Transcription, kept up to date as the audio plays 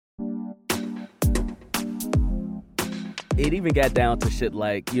it even got down to shit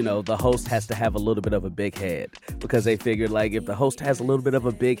like, you know, the host has to have a little bit of a big head because they figured like if the host has a little bit of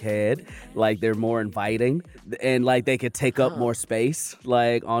a big head, like they're more inviting and like they could take up more space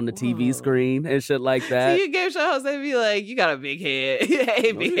like on the TV screen and shit like that. So you game show host, they'd be like, you got a big head.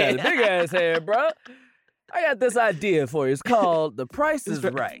 Hey, You got a big ass head, bro. I got this idea for you. It's called The Price is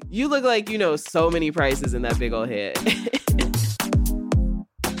Right. You look like you know so many prices in that big old head.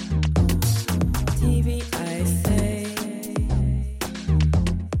 TV, I say.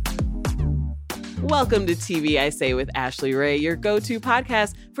 Welcome to TV I Say with Ashley Ray, your go-to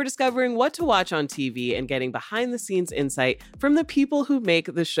podcast for discovering what to watch on TV and getting behind-the-scenes insight from the people who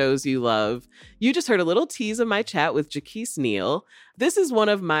make the shows you love. You just heard a little tease of my chat with Jacquis Neal. This is one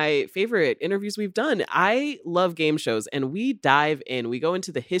of my favorite interviews we've done. I love game shows, and we dive in. We go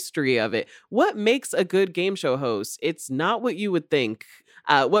into the history of it. What makes a good game show host? It's not what you would think.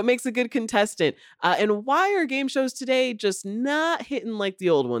 What makes a good contestant? And why are game shows today just not hitting like the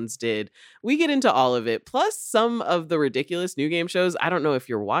old ones did? We get into all of it, plus some of the ridiculous new game shows. I don't know if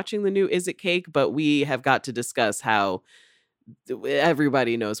you're watching the new Is It Cake, but we have got to discuss how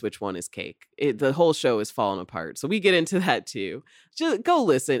everybody knows which one is cake. The whole show is falling apart. So we get into that too. Just go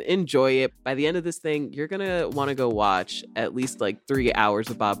listen, enjoy it. By the end of this thing, you're going to want to go watch at least like 3 hours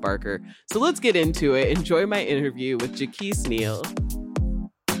of Bob Barker. So let's get into it. Enjoy my interview with Jacquis Neal.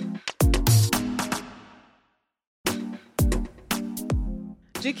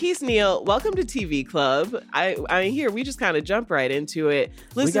 Jacquis Neal, welcome to TV Club. I here we just kind of jump right into it.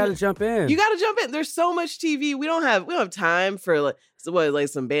 Listen, we gotta jump in. You gotta jump in. There's so much TV. We don't have time for like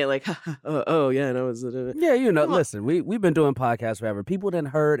some band like yeah, no, yeah, you know. Listen, we've been doing podcasts forever. People done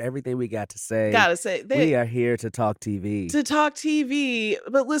heard everything we got to say. We are here to talk TV.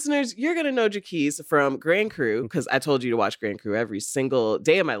 But listeners, you're gonna know Jacquis from Grand Crew because I told you to watch Grand Crew every single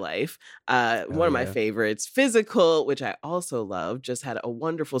day of my life. One of my favorites, Physical, which I also love, just had a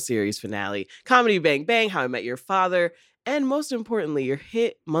wonderful series finale. Comedy Bang Bang, How I Met Your Father, and most importantly, your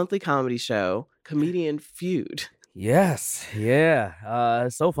hit monthly comedy show, Comedian Feud. Yes. Yeah.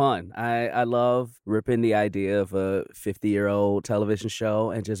 It's so fun. I love ripping the idea of a 50-year-old television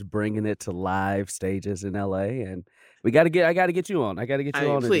show and just bringing it to live stages in LA. And I got to get you on. I got to get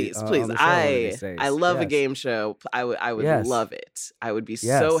you on. Please. On the show I love a game show. I would love it. I would be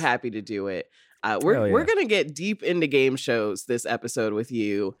so happy to do it. We're going to get deep into game shows this episode with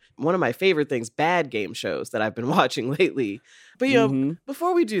you. One of my favorite things, bad game shows that I've been watching lately. But, you know,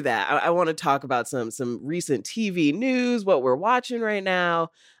 before we do that, I want to talk about some recent TV news, what we're watching right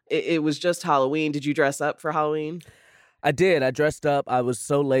now. It was just Halloween. Did you dress up for Halloween? I did. I dressed up. I was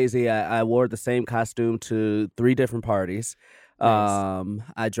so lazy. I wore the same costume to 3 different parties. Nice.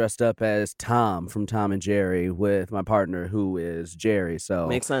 I dressed up as Tom from Tom and Jerry with my partner who is Jerry. So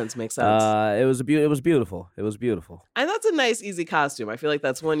makes sense. It was beautiful. It was beautiful. And that's a nice, easy costume. I feel like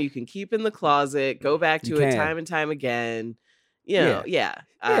that's one you can keep in the closet, go back to it time and time again. Yeah.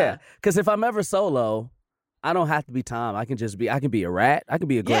 Because if I'm ever solo, I don't have to be Tom. I can be a rat. I can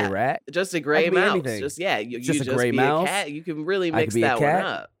be a gray rat. Just a gray mouse. You just a gray mouse. A cat. You can really mix that one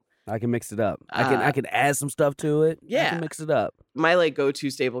up. I can mix it up. I can add some stuff to it. Yeah. I can mix it up. My like go-to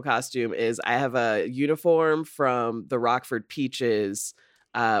staple costume is I have a uniform from the Rockford Peaches,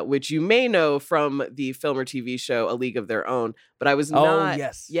 which you may know from the film or TV show A League of Their Own. But I was not.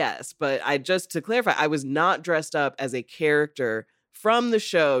 Yes. But just to clarify, I was not dressed up as a character from the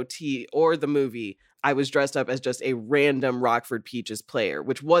show or the movie. I was dressed up as just a random Rockford Peaches player,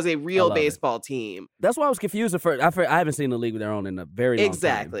 which was a real baseball team. That's why I was confused at first. I haven't seen The League of Their Own in a very long time.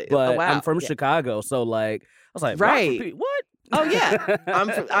 Exactly. But I'm from Chicago, so like, I was like, right. What? Oh, yeah.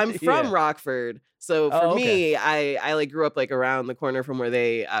 I'm from Rockford. So for me, I like grew up like around the corner from where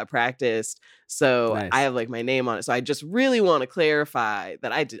they practiced. So nice. I have like my name on it. So I just really want to clarify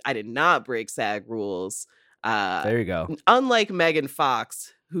that I did not break SAG rules. There you go. Unlike Megan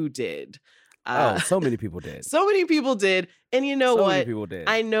Fox, who did. So many people did. So many people did. And you know what? So many people did.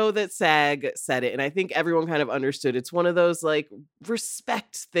 I know that SAG said it, and I think everyone kind of understood. It's one of those, like,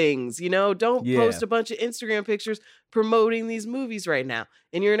 respect things, you know? Don't post a bunch of Instagram pictures promoting these movies right now.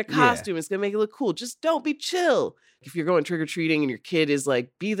 And you're in a costume. It's going to make it look cool. Just don't be chill. If you're going trick-or-treating and your kid is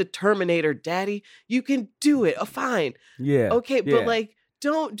like, be the Terminator, daddy, you can do it. Oh, fine. Yeah. Okay, but, like,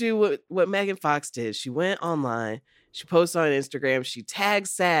 don't do what Megan Fox did. She went online. She posted on Instagram. She tagged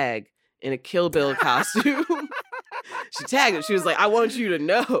SAG in a Kill Bill costume. She tagged it. She was like, I want you to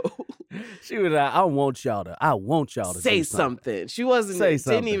know. She was like, I want y'all to say something. She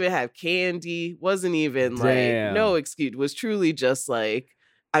didn't even have candy, wasn't even like, no excuse. Was truly just like,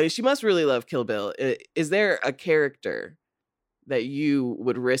 I mean, she must really love Kill Bill. Is there a character that you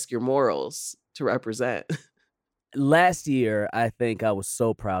would risk your morals to represent? last year, I think I was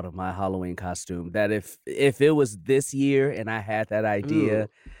so proud of my Halloween costume that if it was this year and I had that idea,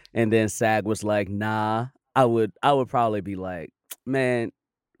 Ooh. and then SAG was like, "Nah," I would probably be like, "Man,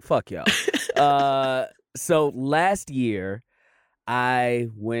 fuck y'all." Uh, so last year I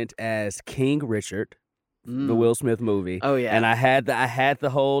went as King Richard, the Mm. Will Smith movie, Oh and yeah. I had the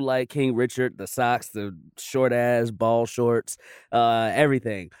whole like King Richard, the socks, the short ass ball shorts,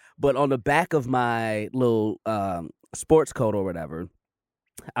 everything. But on the back of my little sports coat or whatever,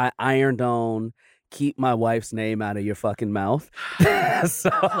 I ironed on "Keep my wife's name out of your fucking mouth." So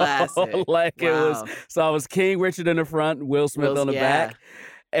Classic. like it was, Wow. so I was King Richard in the front, Will Smith on the Yeah. back.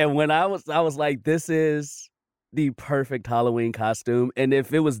 And when I was like, this is the perfect Halloween costume. And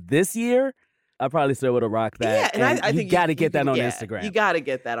if it was this year, I probably still would have rocked Yeah, that. and And I you think you got to you get that can on you Instagram. gotta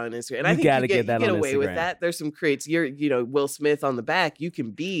get that on Instagram. And I You think got to get you that get on away with Instagram. that. There's some creates. Will Smith on the back. You can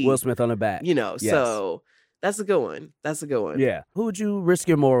Will be, Smith on the back. Yes. so that's a good one. That's a good one. Yeah. Who would you risk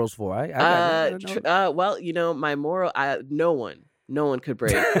your morals for? I got Well, my moral, no one could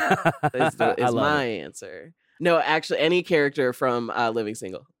break I is love my it. answer. No, actually, any character from Living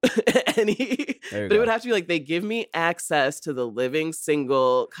Single. Any, There you but it would go. have to be like they give me access to the Living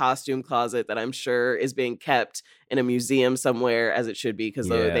Single costume closet that I'm sure is being kept in a museum somewhere as it should be because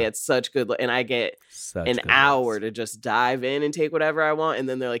Yeah. they had such good, and I get Such an good hour looks. to just dive in and take whatever I want, and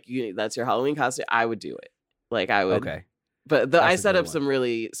then they're like, "That's your Halloween costume." I would do it. Like I would. Okay. But I That's a set good up one. some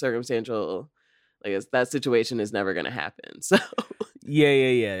really circumstantial, that situation is never going to happen. So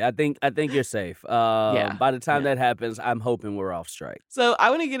Yeah. I think you're safe. Yeah, By the time yeah. that happens, I'm hoping we're off strike. So I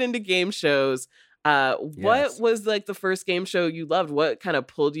want to get into game shows. What Yes. was like the first game show you loved? What kind of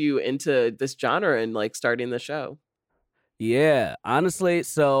pulled you into this genre and like starting the show? Yeah, honestly,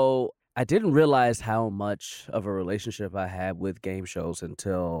 so I didn't realize how much of a relationship I had with game shows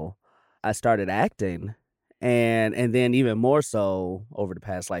until I started acting. And then even more so over the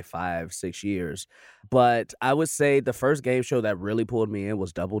past like 5, 6 years. But I would say the first game show that really pulled me in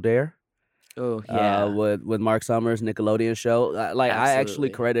was Double Dare. Oh yeah, With Mark Summers, Nickelodeon show. Like I actually absolutely.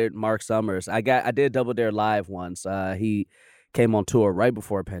 credit Mark Summers. I did Double Dare live once. He came on tour right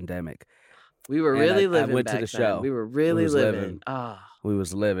before pandemic, We were and really I living went to back the then. show. We were We really was living. living. We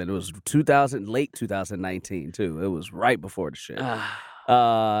was living. It was late 2019 too. It was right before the shit.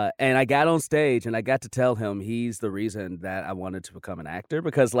 And I got on stage and I got to tell him he's the reason that I wanted to become an actor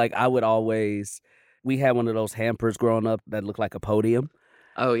because like we had one of those hampers growing up that looked like a podium.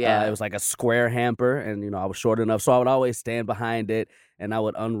 Oh yeah. It was like a square hamper, and I was short enough, so I would always stand behind it, and I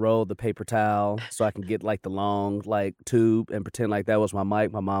would unroll the paper towel so I can get like the long like tube and pretend like that was my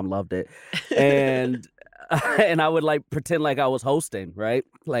mic. My mom loved it, and and I would like pretend like I was hosting, right?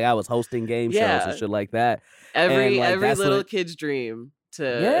 Like I was hosting game shows Yeah. and shit like that. Every like, that's little what- kid's dream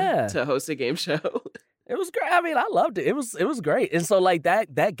Yeah. to host a game show. It was great. I mean, I loved it. It was great, and so like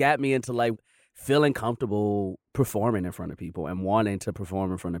that got me into like feeling comfortable performing in front of people and wanting to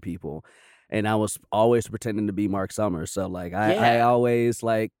perform in front of people. And I was always pretending to be Mark Summers. So like I Yeah. always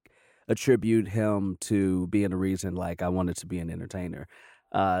like attribute him to being the reason like I wanted to be an entertainer.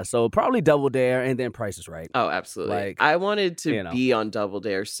 So probably Double Dare and then Price is Right. Oh, absolutely. Like, I wanted to you know. be on Double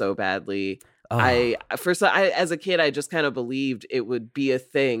Dare so badly. Oh, I as a kid, I just kind of believed it would be a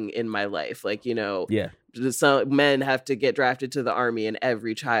thing in my life. Like, yeah. some men have to get drafted to the army, and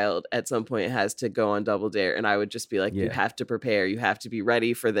every child at some point has to go on Double Dare. And I would just be like, you Yeah. have to prepare. You have to be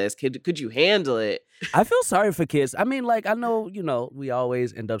ready for this. Could you handle it? I feel sorry for kids. I mean, like, I know, we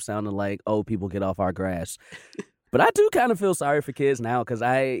always end up sounding like old people get off our grass. But I do kind of feel sorry for kids now because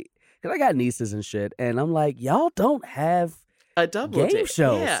I got nieces and shit. And I'm like, y'all don't have A Double Dare game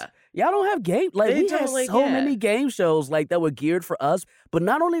shows. Yeah. Y'all don't have game. Like, They we had don't, like, so yeah. many game shows like that were geared for us. But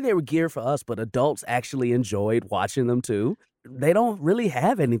not only they were geared for us, but adults actually enjoyed watching them too. They don't really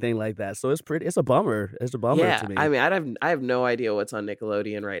have anything like that. So it's a bummer. It's a bummer Yeah. to me. I mean, I have no idea what's on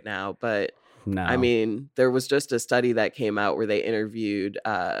Nickelodeon right now, but no. I mean, there was just a study that came out where they interviewed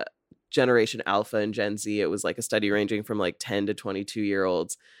Generation Alpha and Gen Z. It was like a study ranging from like 10 to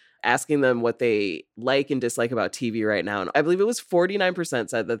 22-year-olds, asking them what they like and dislike about TV right now. And I believe it was 49%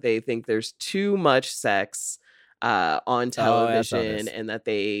 said that they think there's too much sex on television and that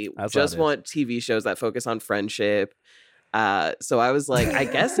they just want TV shows that focus on friendship. So I was like, I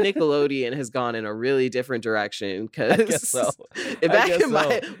guess Nickelodeon has gone in a really different direction because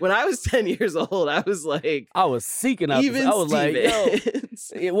when I was 10 years old, I was like, I was seeking out. even I was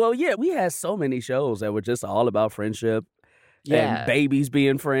Stevens. like, yo. Well, yeah, we had so many shows that were just all about friendship. and babies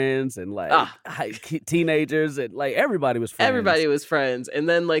being friends and like teenagers and like everybody was friends. Everybody was friends. And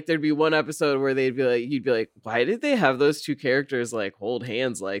then like there'd be one episode where you'd be like, why did they have those two characters like hold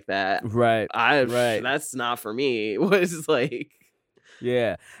hands like that? Right. That's not for me. It was like,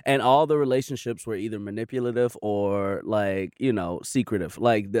 yeah. And all the relationships were either manipulative or like, secretive.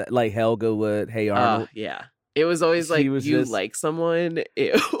 Like Helga would, hey Arnold. Yeah. It was always like, you like someone?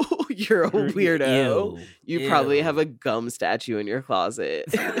 Ew, you're a weirdo. You probably have a gum statue in your closet.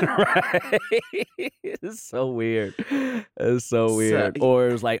 Right. It's so weird. It's so weird. Or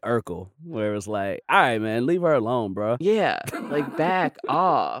it was like Urkel, where it was like, all right, man, leave her alone, bro. Yeah, like back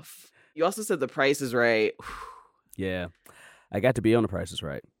off. You also said The Price is Right. Yeah. I got to be on The Price is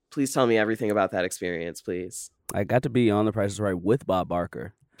Right. Please tell me everything about that experience, please. I got to be on The Price is Right with Bob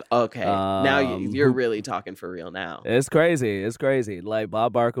Barker. Okay, now you're really talking for real now. It's crazy. Like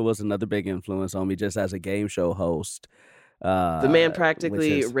Bob Barker was another big influence on me just as a game show host. The man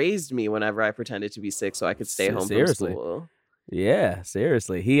practically raised me whenever I pretended to be sick so I could stay home from school. Yeah,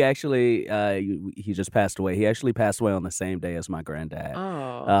 seriously. He actually, he just passed away. He actually passed away on the same day as my granddad.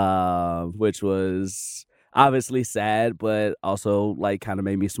 Which was obviously sad, but also like kind of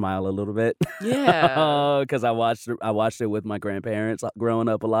made me smile a little bit. Yeah, because I watched it with my grandparents growing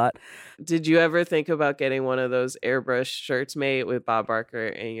up a lot. Did you ever think about getting one of those airbrush shirts made with Bob Barker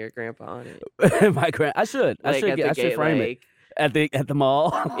and your grandpa on it? I should frame it at the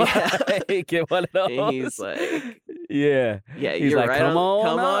mall. Yeah. Get one of those. And he's like, yeah. He's you're like, right. come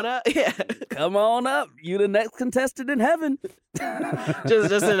on up. Yeah, come on up. You the next contestant in heaven.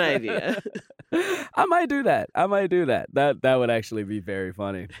 just an idea. I might do that. That would actually be very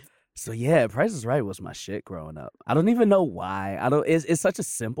funny. So yeah, Price is Right was my shit growing up. I don't even know why. It's such a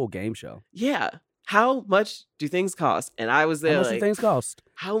simple game show. Yeah. How much do things cost? And I was there. How much do things cost?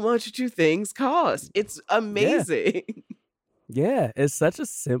 How much do things cost? It's amazing. Yeah, it's such a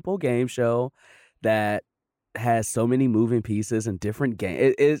simple game show that has so many moving pieces and different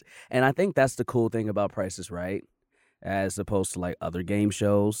games. And I think that's the cool thing about Price is Right, as opposed to like other game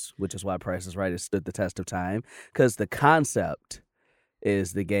shows, which is why Price is Right has stood the test of time, because the concept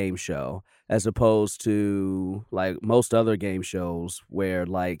is the game show, as opposed to like most other game shows where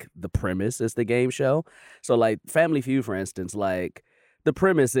like the premise is the game show. So like Family Feud, for instance, like the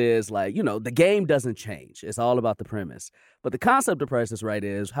premise is like, the game doesn't change. It's all about the premise. But the concept of Price is Right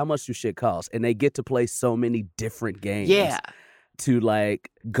is how much do shit cost? And they get to play so many different games. Yeah. To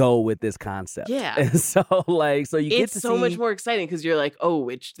like go with this concept. Yeah. And so you get to see. It's so much more exciting because you're like, oh,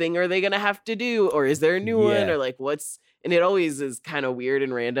 which thing are they going to have to do? Or is there a new one? Or like and it always is kind of weird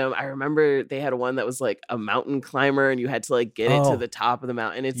and random. I remember they had one that was like a mountain climber and you had to like get it to the top of the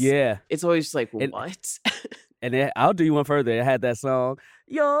mountain. It's always just like, what? And I'll do you one further. It had that song,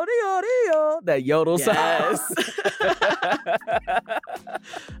 yo, that yodel song.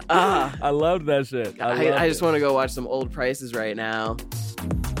 I loved that shit. I just want to go watch some old Prices right now.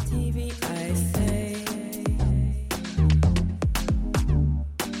 TV, I say.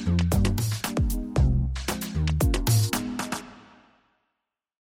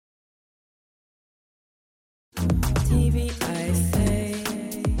 TV, I say.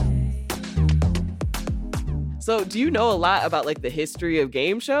 So do you know a lot about like the history of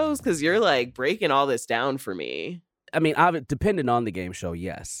game shows? Because you're like breaking all this down for me. I mean, depending on the game show,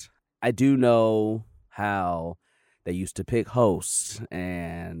 yes. I do know how they used to pick hosts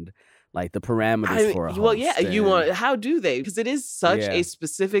and like the parameters for a host. Well, yeah, how do they? Because it is such a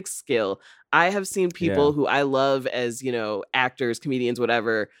specific skill. I have seen people who I love as, actors, comedians,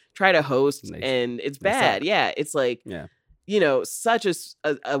 whatever, try to host and it's bad. Yeah, it's like, such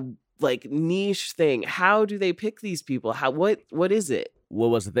a like niche thing. How do they pick these people? What is it? What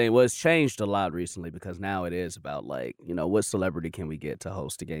was the thing? Well, it's changed a lot recently because now it is about like, what celebrity can we get to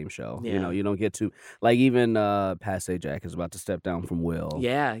host a game show? Yeah. You don't get to like even Passe Jack is about to step down from Will.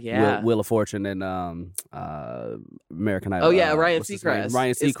 Yeah. Wheel of Fortune and American Idol. Oh yeah, Ryan Seacrest.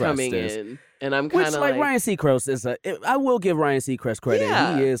 Ryan Seacrest is coming in. And I'm kind of like Ryan Seacrest is I will give Ryan Seacrest credit.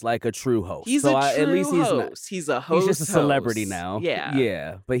 Yeah. He is like a true host. He's at least host. He's a host. He's just a celebrity now.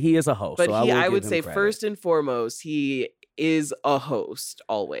 Yeah. But he is a host. But so I would say first and foremost, he is a host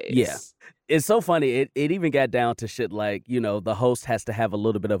always. Yeah. It's so funny. It even got down to shit like, the host has to have a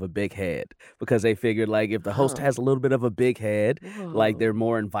little bit of a big head because they figured like if the host has a little bit of a big head, like they're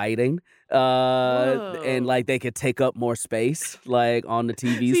more inviting and like they could take up more space like on the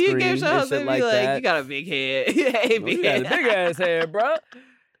TV screen and shit like that. You got a big head. Hey, you got a big ass head, bro.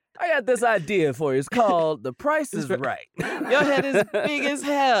 I got this idea for you. It's called The Price is Right. Your head is big as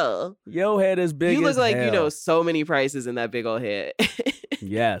hell. Your head is big as hell. You look like you know so many prices in that big old head.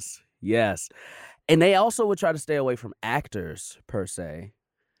 Yes. And they also would try to stay away from actors per se.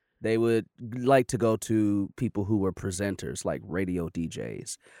 They would like to go to people who were presenters, like radio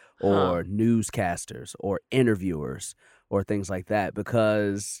DJs Huh. or newscasters or interviewers or things like that,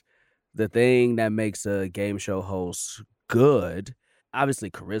 because the thing that makes a game show host good, obviously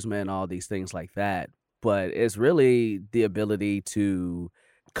charisma and all these things like that, but it's really the ability to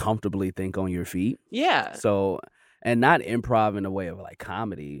comfortably think on your feet. Yeah. So, and not improv in the way of like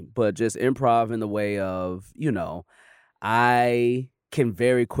comedy, but just improv in the way of, I can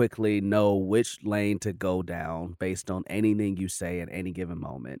very quickly know which lane to go down based on anything you say at any given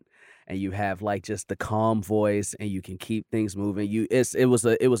moment. And you have like just the calm voice, and you can keep things moving. It was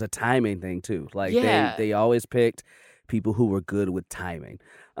a timing thing too. Like Yeah. they always picked people who were good with timing,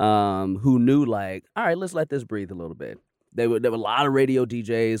 who knew like, all right, let's let this breathe a little bit. There were a lot of radio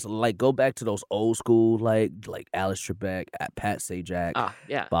DJs, like go back to those old school, like Alice Trebek, Pat Sajak,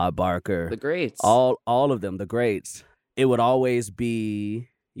 Yeah. Bob Barker, The greats. all of them, the greats. It would always be,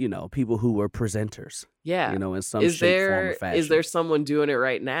 people who were presenters. Yeah. In some shape, form, or fashion. Is there someone doing it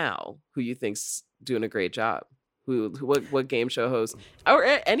right now who you think's doing a great job? What game show host or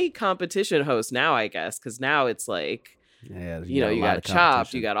any competition host now? I guess because now it's like, you got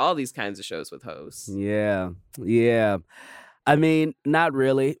Chopped, you got all these kinds of shows with hosts. Yeah. I mean, not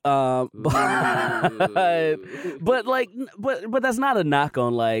really. But that's not a knock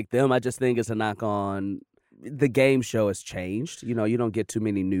on like them. I just think it's a knock on the game show has changed. You don't get too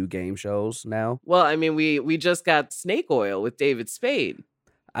many new game shows now. Well, I mean, we just got Snake Oil with David Spade.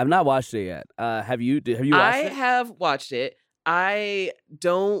 I've not watched it yet. Have you watched it? I have watched it. I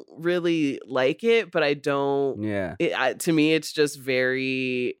don't really like it, but I don't. Yeah. To me, it's just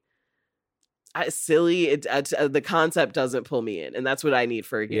very silly. The concept doesn't pull me in, and that's what I need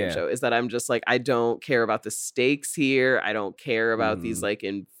for a game show. Is that I'm just like, I don't care about the stakes here. I don't care about these like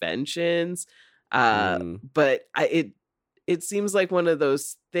inventions. But it seems like one of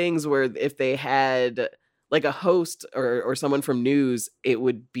those things where if they had like a host or someone from news, it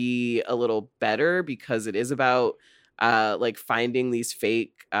would be a little better because it is about like finding these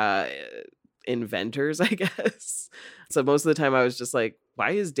fake inventors, I guess. So most of the time I was just like,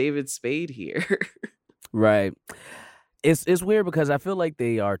 why is David Spade here? Right. It's weird because I feel like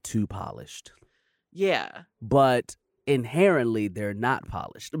they are too polished. Yeah. But inherently they're not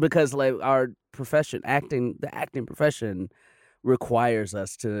polished because like our profession, the acting profession requires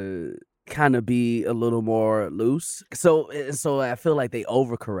us to kind of be a little more loose. So I feel like they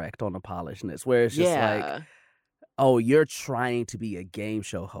overcorrect on the polishedness where it's just like, oh, you're trying to be a game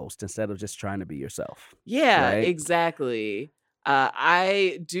show host instead of just trying to be yourself. Yeah, right? Exactly.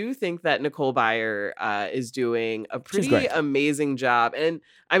 I do think that Nicole Byer is doing a pretty amazing job. And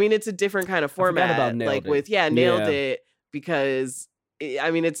I mean, it's a different kind of format. Nailed it. Because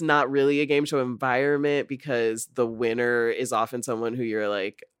it's not really a game show environment because the winner is often someone who you're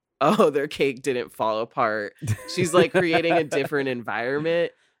like, oh, their cake didn't fall apart. She's like creating a different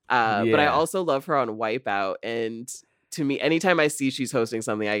environment. But I also love her on Wipeout. And to me, anytime I see she's hosting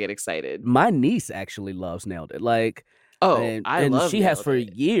something, I get excited. My niece actually loves Nailed It. Like, I love she has for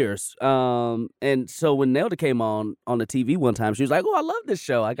years. And so when Nailed It came on the TV one time, she was like, "Oh, I love this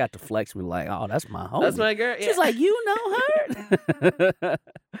show." I got to flex me like, "Oh, that's my homie. That's my girl." Yeah. She's like, "You know her."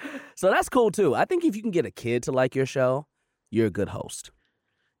 So that's cool too. I think if you can get a kid to like your show, you're a good host.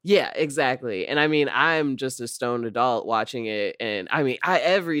 Yeah, exactly. And I mean, I'm just a stoned adult watching it, and I mean,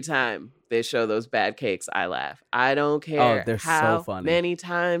 every time they show those bad cakes, I laugh. I don't care they're how so funny. Many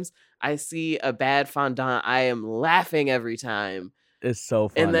times I see a bad fondant, I am laughing every time. It's so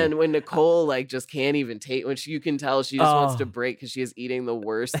funny. And then when Nicole like just can't even take, you can tell she just wants to break because she is eating the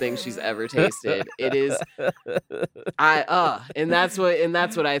worst thing she's ever tasted. It is, and that's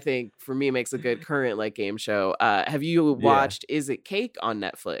what I think for me makes a good current like game show. Have you watched Is It Cake on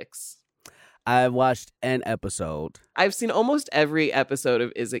Netflix? I watched an episode. I've seen almost every episode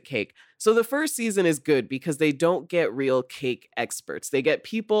of Is It Cake. So the first season is good because they don't get real cake experts. They get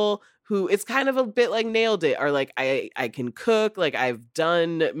people who, it's kind of a bit like Nailed It, are like, I can cook, like I've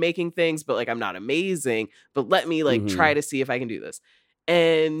done making things, but like I'm not amazing, but let me like try to see if I can do this.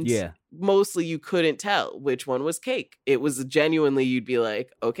 And mostly you couldn't tell which one was cake. It was genuinely, you'd be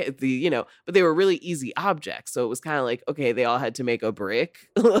like, okay, but they were really easy objects. So it was kind of like, okay, they all had to make a brick.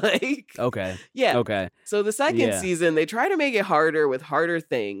 Like, okay. Yeah. Okay. So the second season, they try to make it harder with harder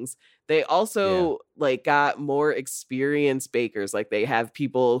things. They also like got more experienced bakers. Like they have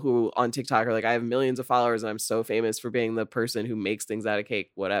people who on TikTok are like, I have millions of followers and I'm so famous for being the person who makes things out of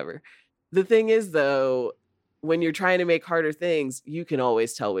cake, whatever. The thing is though, when you're trying to make harder things, you can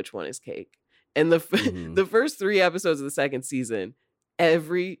always tell which one is cake. And the first 3 episodes of the second season,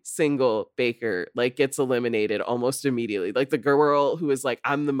 every single baker like gets eliminated almost immediately. Like the girl who is like,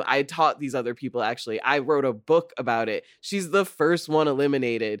 I taught these other people, actually. I wrote a book about it. She's the first one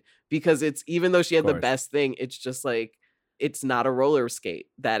eliminated because it's, even though she had the best thing, it's just like, it's not a roller skate.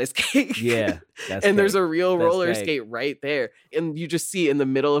 That is cake. Yeah. That's and cake. There's a real That's roller cake. skate right there. And you just see in the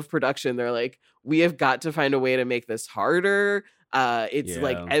middle of production, they're like, we have got to find a way to make this harder. It's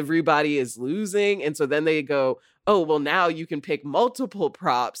like everybody is losing. And so then they go, oh, well, now you can pick multiple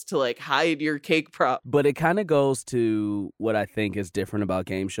props to like hide your cake prop. But it kind of goes to what I think is different about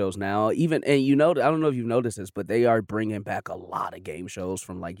game shows now. Even, and I don't know if you've noticed this, but they are bringing back a lot of game shows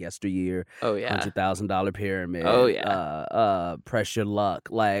from like yesteryear. Oh, yeah. $100,000 Pyramid. Oh, yeah. Press Your Luck.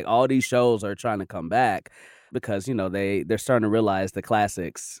 Like all these shows are trying to come back because, they're starting to realize the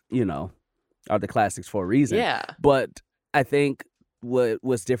classics, are the classics for a reason. Yeah. But I think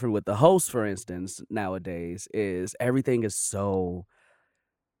what's different with the host, for instance, nowadays is everything is so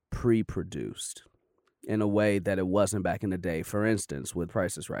pre-produced in a way that it wasn't back in the day. For instance, with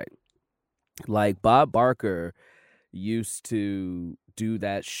Price is Right. Like Bob Barker used to do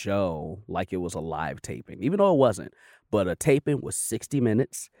that show like it was a live taping, even though it wasn't. But a taping was 60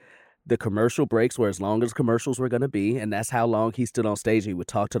 minutes. The commercial breaks were as long as commercials were going to be, and that's how long he stood on stage. He would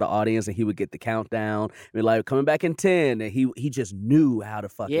talk to the audience, and he would get the countdown. And like, coming back in 10, and he just knew how to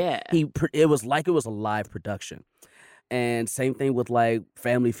it was like it was a live production. And same thing with like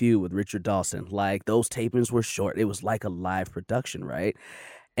Family Feud with Richard Dawson. Like those tapings were short. It was like a live production, right?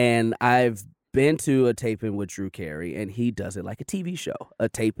 And I've been to a taping with Drew Carey, and he does it like a TV show. A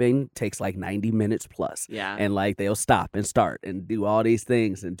taping takes like 90 minutes plus. Yeah. And like they'll stop and start and do all these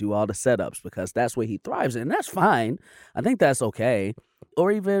things and do all the setups because that's what he thrives in. And that's fine. I think that's okay.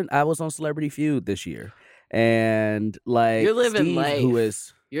 Or even I was on Celebrity Feud this year. And like you're living Steve,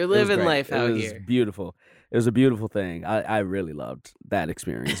 life. You're living life out here. It was beautiful. It was a beautiful thing. I really loved that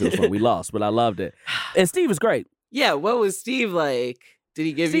experience. It was fun. We lost, but I loved it. And Steve was great. Yeah, what was Steve like? Did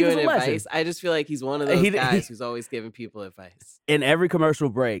he give Steve you an advice? I just feel like he's one of those guys who's always giving people advice. In every commercial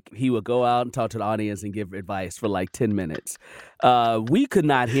break, he would go out and talk to the audience and give advice for like 10 minutes. We could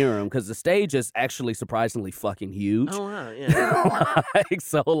not hear him because the stage is actually surprisingly fucking huge. Oh, wow, yeah.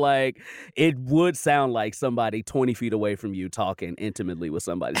 So, like, it would sound like somebody 20 feet away from you talking intimately with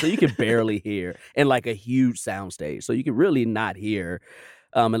somebody. So you could barely hear in like a huge sound stage. So you could really not hear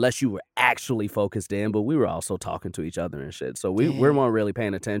unless you were actually focused in, but we were also talking to each other and shit. So we weren't really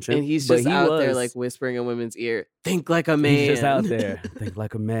paying attention. And he's just out there like whispering in women's ear, think like a man. He's just out there, think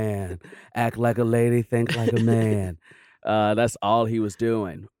like a man, act like a lady, think like a man. That's all he was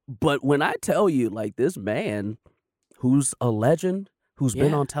doing. But when I tell you, like, this man who's a legend, who's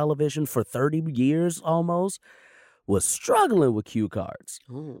been on television for 30 years almost, was struggling with cue cards.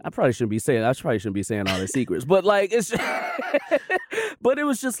 Ooh. I probably shouldn't be saying all the secrets, but like it's but it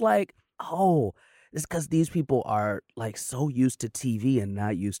was just like, oh, it's because these people are like so used to TV and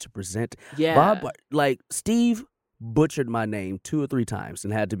not used to present. Yeah. Steve butchered my name 2 or 3 times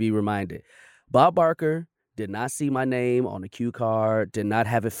and had to be reminded. Bob Barker did not see my name on the cue card, did not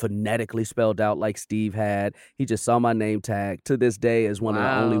have it phonetically spelled out like Steve had. He just saw my name tag. To this day is one of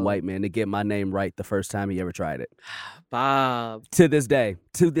the only white men to get my name right the first time he ever tried it. Bob. To this day.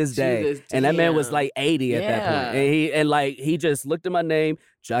 And that man was like 80 at that point. And he just looked at my name,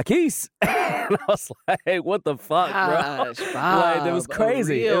 Jacquis. And I was like, what the fuck, bro? Bob, like, it was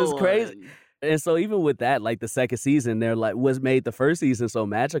crazy. It was crazy. And so even with that, like the second season, they're like, what made the first season so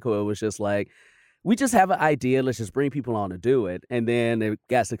magical, it was just like, we just have an idea. Let's just bring people on to do it. And then it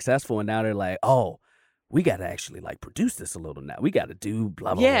got successful. And now they're like, oh, we got to actually like produce this a little now. We got to do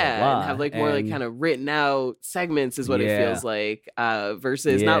blah, blah, blah, blah. And have like more like kind of written out segments is what it feels like.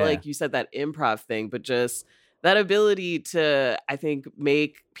 Versus not like you said that improv thing, but just that ability to, I think,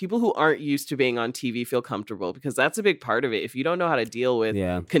 make people who aren't used to being on TV feel comfortable, because that's a big part of it. If you don't know how to deal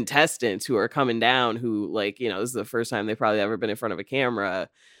with contestants who are coming down, who like, this is the first time they've probably ever been in front of a camera,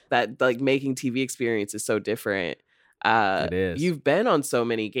 that like making TV experience is so different. It is. You've been on so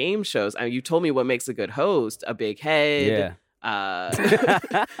many game shows. I mean, you told me what makes a good host, a big head.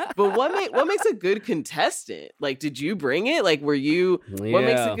 Yeah. But what makes a good contestant? Like, did you bring it? Like, were you? Yeah. What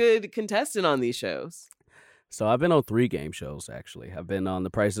makes a good contestant on these shows? So I've been on 3 game shows, actually. I've been on The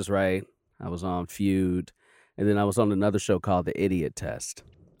Price is Right. I was on Feud. And then I was on another show called The Idiot Test.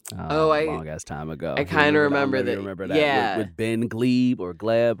 Long ass time ago. I kind of remember that. Remember that? Yeah. With Ben Glebe or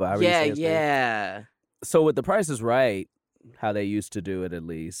Gleb. Yeah. So with The Price is Right, how they used to do it at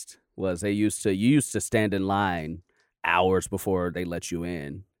least, was you used to stand in line hours before they let you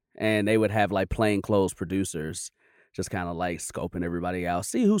in. And they would have like plainclothes producers just kind of like scoping everybody out,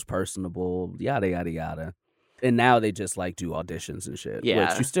 see who's personable, yada, yada, yada. And now they just like do auditions and shit, Yeah.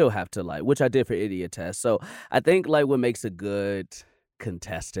 which you still have to like, which I did for Idiot Test. So I think like what makes a good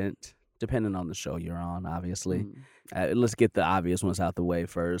contestant, depending on the show you're on, obviously. Let's get the obvious ones out the way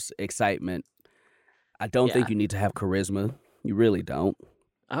first. Excitement. I don't think you need to have charisma. You really don't.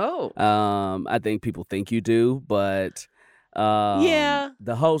 Oh. I think people think you do, but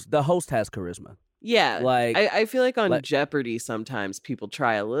the host has charisma. Yeah, like I feel like on Jeopardy sometimes people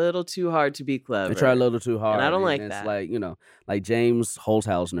try a little too hard to be clever. They try a little too hard, and I don't like it's that. Like, you know, like James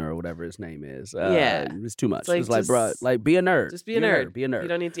Holzhauser or whatever his name is. It's too much. It's like, bro, like be a nerd. Just be a nerd. Be a nerd. You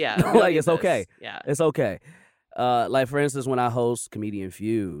don't need to. Yeah, like it's okay. Yeah, it's okay. Like for instance, when I host Comedian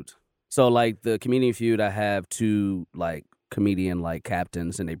Feud, so like the Comedian Feud, I have two like comedian like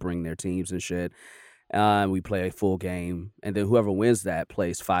captains, and they bring their teams and shit. We play a full game, and then whoever wins that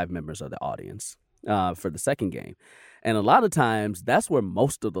plays 5 members of the audience for the second game. And a lot of times, that's where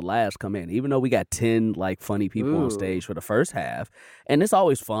most of the laughs come in, even though we got 10 like funny people on stage for the first half. And it's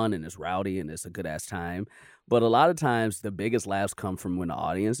always fun, and it's rowdy, and it's a good-ass time. But a lot of times, the biggest laughs come from when the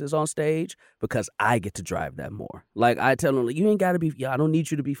audience is on stage, because I get to drive that more. Like, I tell them, you ain't got to be, I don't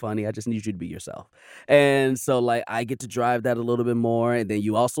need you to be funny. I just need you to be yourself. And so, like, I get to drive that a little bit more. And then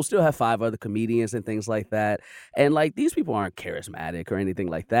you also still have 5 other comedians and things like that. And, like, these people aren't charismatic or anything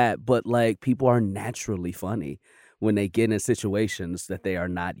like that. But, like, people are naturally funny when they get in situations that they are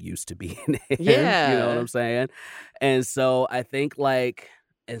not used to being in. Yeah. You know what I'm saying? And so I think, like,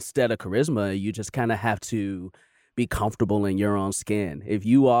 instead of charisma, you just kind of have to be comfortable in your own skin. If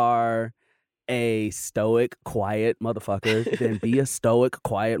you are a stoic, quiet motherfucker, then be a stoic,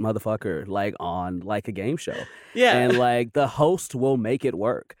 quiet motherfucker, like on like a game show. Yeah. And like the host will make it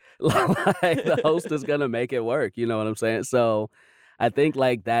work. Like the host is gonna make it work. You know what I'm saying? So I think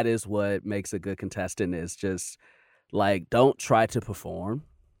like that is what makes a good contestant, is just like, don't try to perform.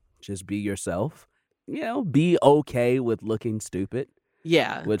 Just be yourself. You know, be okay with looking stupid.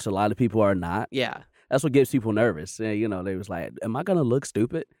 Yeah. Which a lot of people are not. Yeah. That's what gets people nervous. You know, they was like, am I going to look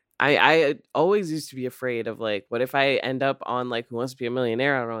stupid? I always used to be afraid of like, what if I end up on like Who Wants to Be a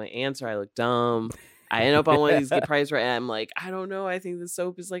Millionaire? I don't really answer. I look dumb. I end up on one of these Get Price Right, and I'm like, I don't know. I think the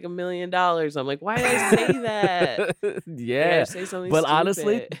soap is like $1 million. I'm like, why did I say that? Yeah. Say something but stupid.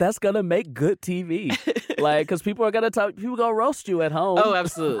 Honestly, that's going to make good TV. Like, because people are going to roast you at home. Oh,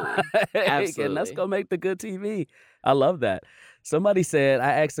 absolutely. Absolutely. And that's going to make the good TV. I love that. Somebody said,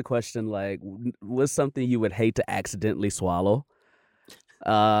 I asked the question, like, what's something you would hate to accidentally swallow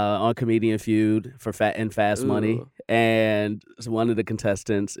on Comedian Feud for Fast Money? And one of the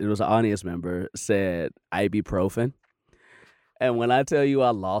contestants, it was an audience member, said ibuprofen. And when I tell you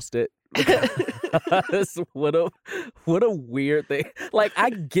I lost it, because what a weird thing. Like, I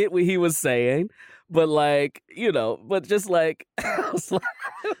get what he was saying, but like, you know, but just like, I was like,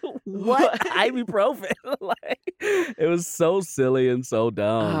 what? Ibuprofen? Like, it was so silly and so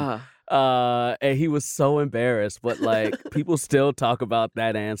dumb. And he was so embarrassed, but like, people still talk about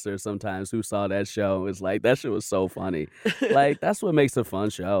that answer sometimes who saw that show. It's like, that shit was so funny. Like, that's what makes a fun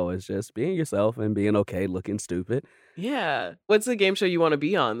show. It's just being yourself and being okay looking stupid. Yeah. What's the game show you want to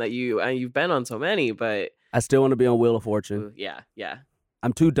be on that you've been on so many, but I still want to be on Wheel of Fortune. Yeah.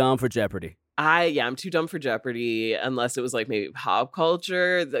 I'm too dumb for Jeopardy. I'm too dumb for Jeopardy, unless it was like maybe pop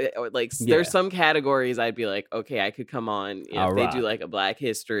culture. There's some categories I'd be like, okay, I could come on if they do like a Black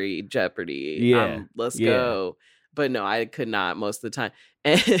History Jeopardy. Yeah. Let's go. But no, I could not most of the time.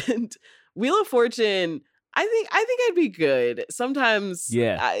 And Wheel of Fortune, I think I'd be good. Sometimes,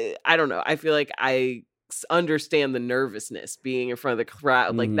 I don't know. I feel like I understand the nervousness being in front of the crowd.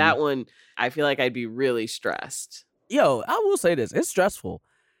 Mm-hmm. Like that one, I feel like I'd be really stressed. Yo, I will say this. It's stressful.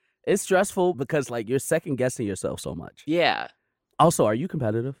 It's stressful because, like, you're second guessing yourself so much. Yeah. Also, are you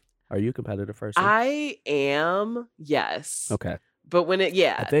competitive? Are you a competitive person? I am, yes. Okay. But when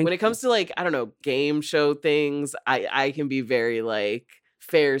it comes to like, I don't know, game show things, I can be very like,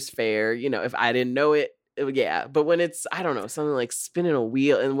 fair's fair. You know, if I didn't know it, yeah. But when it's, I don't know, something like spinning a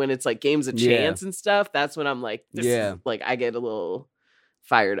wheel, and when it's like games of chance and stuff, that's when I'm like, this is, like, I get a little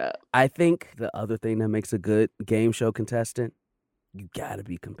fired up. I think the other thing that makes a good game show contestant, you gotta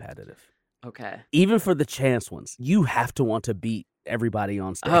be competitive. Okay. Even for the chance ones, you have to want to beat everybody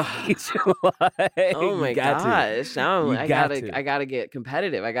on stage. Oh my gosh. Now I gotta get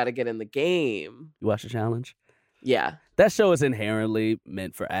competitive. I gotta get in the game. You watch the challenge? Yeah. That show is inherently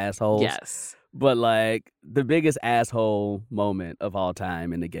meant for assholes. Yes. But like, the biggest asshole moment of all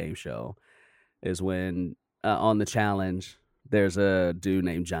time in the game show is when on the challenge, there's a dude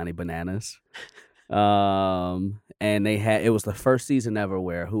named Johnny Bananas. And it was the first season ever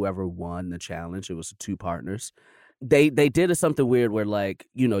where whoever won the challenge, it was 2 partners. They did something weird where, like,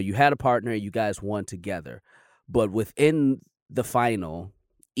 you know, you had a partner and you guys won together, But within the final,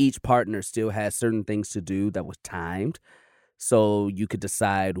 each partner still has certain things to do that was timed. So you could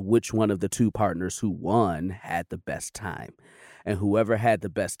decide which one of the two partners who won had the best time. And whoever had the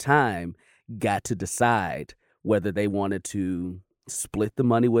best time got to decide whether they wanted to split the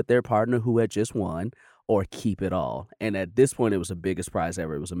money with their partner who had just won or keep it all. And at this point, it was the biggest prize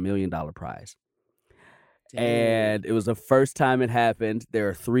ever. It was $1 million prize. Dang. And it was the first time it happened. There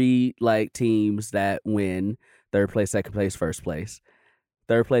are 3 teams that win: third place, second place, first place.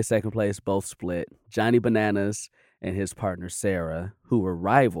 Third place, second place, both split. Johnny Bananas and his partner Sarah, who were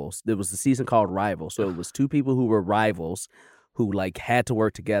rivals. There was a season called Rivals. So it was 2 people who were rivals who had to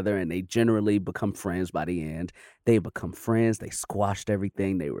work together, and they generally become friends by the end. They become friends. They squashed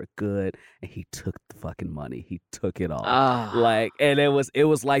everything. They were good. And he took the fucking money. He took it all. And it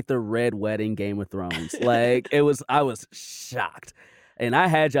was like the Red Wedding, Game of Thrones. I was shocked. And I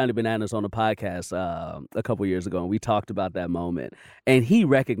had Johnny Bananas on the podcast a couple years ago, and we talked about that moment. And he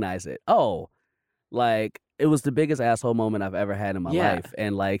recognized it. It was the biggest asshole moment I've ever had in my life.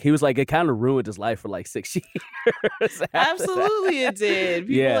 And he was it kind of ruined his life for 6 years. Absolutely it did.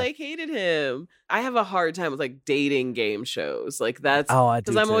 People hated him. I have a hard time with dating game shows. That's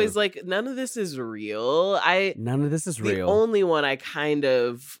because I'm always none of this is real. None of this is real. The only one I kind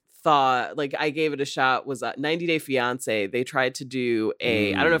of thought I gave it a shot was 90 Day Fiance. They tried to do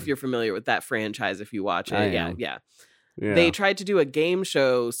I don't know if you're familiar with that franchise if you watch it. Yeah. They tried to do a game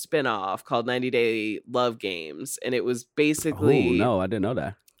show spinoff called 90 Day Love Games, and it was basically... Oh, no, I didn't know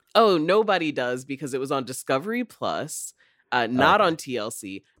that. Oh, nobody does because it was on Discovery Plus, not on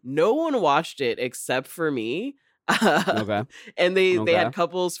TLC. No one watched it except for me. Okay. And they had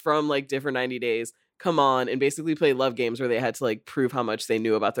couples from different 90 days come on and basically play love games where they had to prove how much they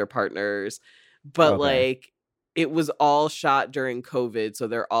knew about their partners. But it was all shot during COVID, so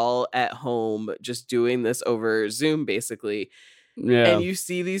they're all at home just doing this over Zoom, basically. Yeah. And you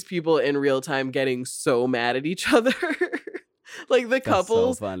see these people in real time getting so mad at each other. The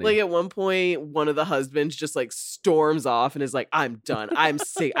couples, so funny. At one point, one of the husbands just storms off and is I'm done. I'm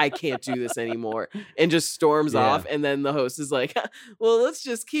sick. I can't do this anymore. And just storms off. And then the host is well, let's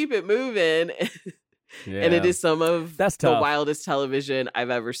just keep it moving. And it is some of the wildest television I've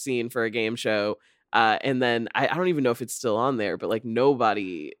ever seen for a game show. And then I don't even know if it's still on there, but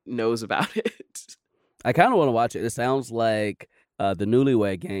nobody knows about it. I kind of want to watch it. It sounds like the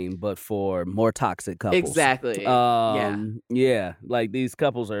Newlywed Game, but for more toxic couples. Exactly. Yeah. These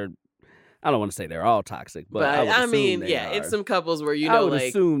couples are, I don't want to say they're all toxic, but I mean, it's some couples where I would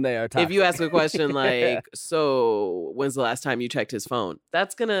assume they are toxic. If you ask a question so when's the last time you checked his phone?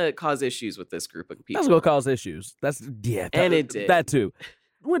 That's gonna cause issues with this group of people. That's gonna cause issues. And it did. That too.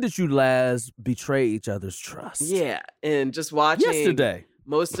 When did you last betray each other's trust? Yeah, and just watching yesterday.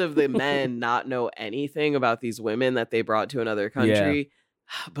 Most of the men not know anything about these women that they brought to another country.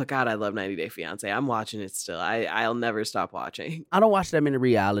 Yeah. But God, I love 90 Day Fiance. I'm watching it still. I'll never stop watching. I don't watch that many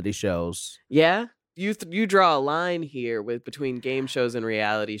reality shows. Yeah? You draw a line here between game shows and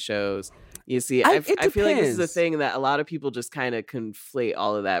reality shows. You see, I feel like this is a thing that a lot of people just kind of conflate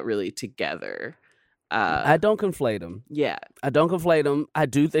all of that really together. I don't conflate them. Yeah. I don't conflate them. I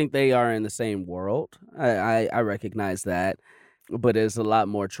do think they are in the same world. I recognize that. But it's a lot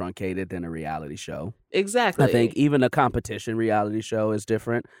more truncated than a reality show. Exactly. I think even a competition reality show is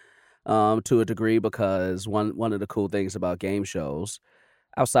different to a degree because one of the cool things about game shows,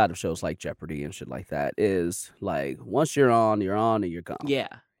 outside of shows like Jeopardy and shit like that, is once you're on and you're gone. Yeah.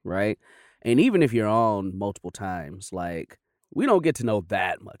 Right? And even if you're on multiple times, we don't get to know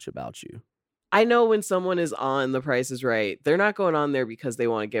that much about you. I know when someone is on The Price is Right, they're not going on there because they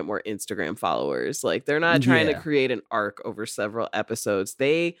want to get more Instagram followers. They're not trying to create an arc over several episodes.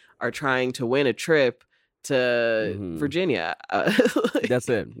 They are trying to win a trip to Virginia. That's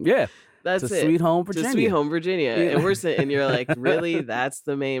it. Yeah. That's to it. Sweet Home Virginia. To Sweet Home Virginia. Yeah. And we're sitting, and you're really? That's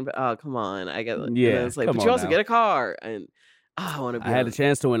the main. Oh, come on. I get. Yeah. And it's but you also get a car. And I want to be. I had a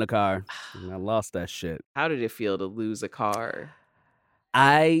chance to win a car. And I lost that shit. How did it feel to lose a car?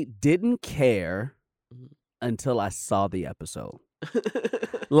 I didn't care until I saw the episode.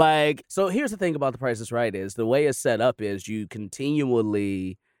 So here's the thing about The Price is Right is the way it's set up is you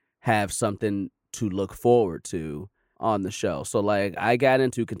continually have something to look forward to on the show. So I got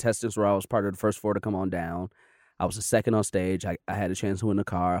into contestants where I was part of the first 4 to come on down. I was the second on stage. I had a chance to win the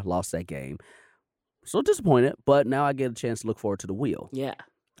car, lost that game. So disappointed, but now I get a chance to look forward to the wheel. Yeah.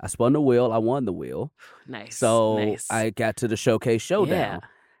 I spun the wheel. I won the wheel. Nice. So I got to the Showcase Showdown. Yeah.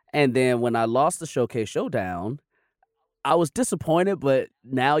 And then when I lost the Showcase Showdown, I was disappointed, but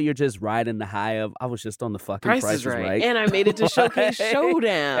now you're just riding the high of, I was just on the fucking Price Price is is Right. And I made it to Showcase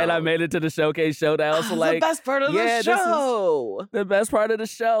Showdown. And I made it to the Showcase Showdown. So, the best part of the show. The best part of the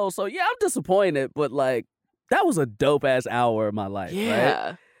show. So, yeah, I'm disappointed, but, like, that was a dope-ass hour of my life,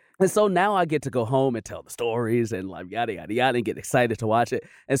 right? And so now I get to go home and tell the stories and, like, yada, yada, yada, and get excited to watch it.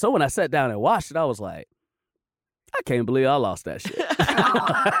 And so when I sat down and watched it, I was like, I can't believe I lost that shit.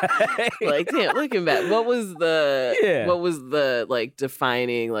 Like, damn, looking back, what was the like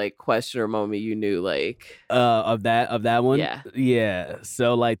defining like question or moment you knew like of that one? Yeah.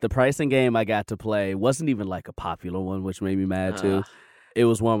 So like the pricing game I got to play wasn't even like a popular one, which made me mad too. It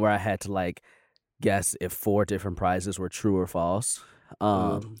was one where I had to like guess if 4 different prizes were true or false.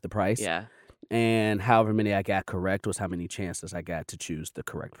 The price. Yeah. And however many I got correct was how many chances I got to choose the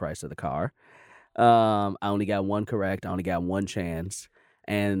correct price of the car. I only got one correct. I only got one chance.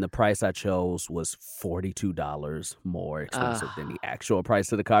 And the price I chose was $42 more expensive than the actual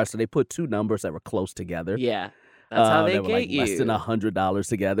price of the car. So they put 2 numbers that were close together. Yeah. That's how they were get like you. Less than $100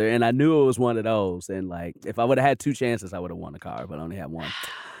 together. And I knew it was one of those. And like, if I would have had 2 chances, I would have won the car, but I only had one.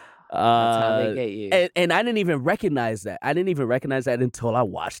 That's how they get you. And I didn't even recognize that. I didn't even recognize that until I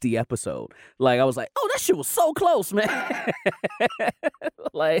watched the episode. Like, I was like, oh, that shit was so close, man.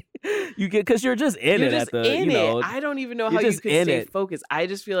 Like, you get, because you're just in it. I don't even know how you could stay focused. I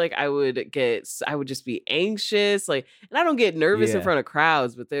just feel like I would just be anxious. Like, and I don't get nervous in front of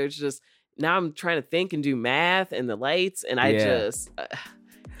crowds, but there's just, now I'm trying to think and do math and the lights. And I just,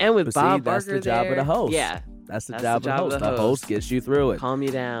 and with Bob Barker, that's the job of the host. Yeah. That's the job of the host. The host gets you through it. Calm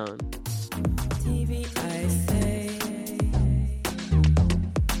you down. TV, I say.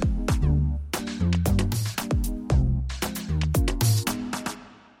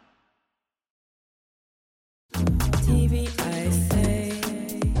 TV, I say.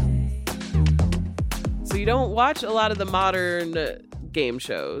 So you don't watch a lot of the modern game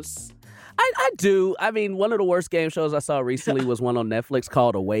shows? I do. I mean, one of the worst game shows I saw recently was one on Netflix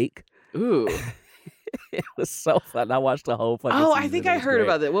called Awake. Ooh. It was so fun. I watched the whole fucking season. I think I heard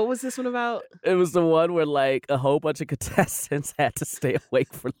about it. What was this one about? It was the one where like a whole bunch of contestants had to stay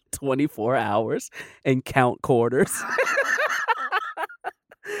awake for 24 hours and count quarters.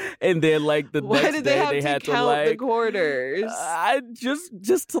 And then like the Why next did day they had to count like the quarters? I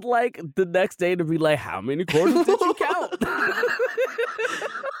just to like the next day to be like, how many quarters did you count?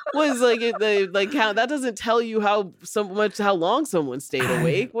 Was like the like count that doesn't tell you how long someone stayed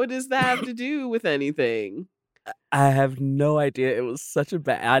awake. What does that have to do with anything? I have no idea. It was such a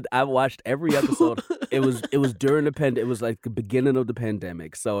bad. I watched every episode. It was during the It was like the beginning of the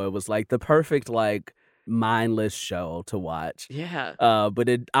pandemic, so it was like the perfect like mindless show to watch. Yeah. But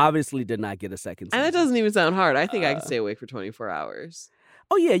it obviously did not get a second season. And that doesn't even sound hard. I think I can stay awake for 24 hours.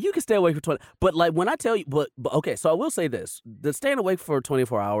 Oh, yeah, you can stay awake for 20. But, like, when I tell you, but okay, so I will say this. The staying awake for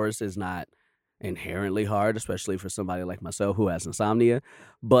 24 hours is not inherently hard, especially for somebody like myself who has insomnia.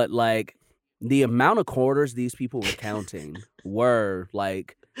 But, like, the amount of quarters these people were counting were,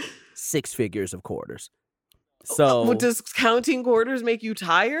 like, 6 figures of quarters. So does counting quarters make you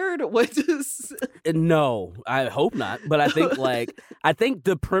tired? What does? No, I hope not. But I think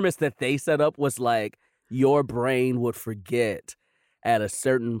the premise that they set up was, like, your brain would forget at a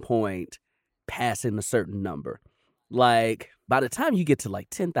certain point, passing a certain number. Like, by the time you get to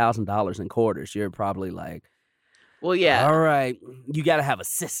like $10,000 in quarters, you're probably like, well, yeah. All right, you got to have a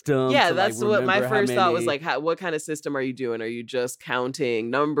system. Yeah, to, that's like, what my first thought was like, what kind of system are you doing? Are you just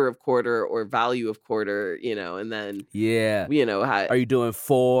counting number of quarter or value of quarter, and then, are you doing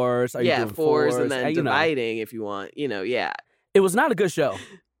fours? Are you doing fours and then dividing if you want, yeah. It was not a good show.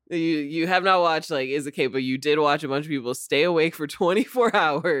 You have not watched, like, is it okay, but you did watch a bunch of people stay awake for 24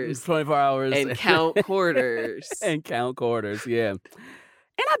 hours. 24 hours. And count quarters. And count quarters, yeah. And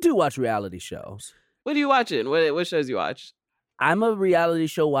I do watch reality shows. What are you watching? What shows you watch? I'm a reality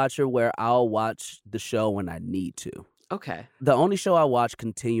show watcher where I'll watch the show when I need to. Okay. The only show I watch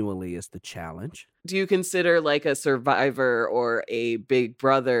continually is The Challenge. Do you consider, like, a Survivor or a Big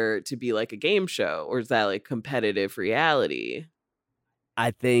Brother to be, like, a game show? Or is that, like, competitive reality?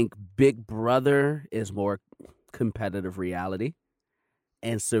 I think Big Brother is more competitive reality,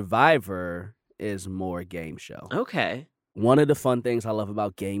 and Survivor is more game show. Okay. One of the fun things I love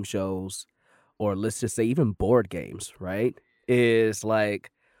about game shows, or let's just say even board games, right, is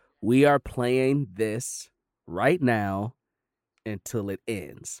like we are playing this right now until it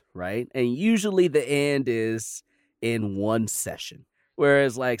ends, right? And usually the end is in one session.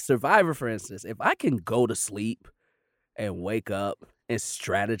 Whereas like Survivor, for instance, if I can go to sleep and wake up and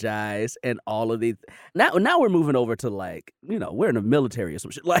strategize and all of these. Now we're moving over to like, we're in the military or some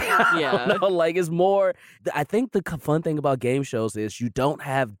shit. Like, I don't know, like it's more. I think the fun thing about game shows is you don't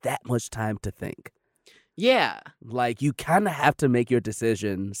have that much time to think. Yeah. Like you kind of have to make your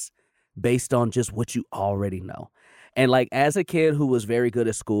decisions based on just what you already know. And like as a kid who was very good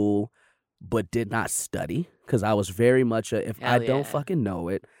at school but did not study, because I was very much if I don't fucking know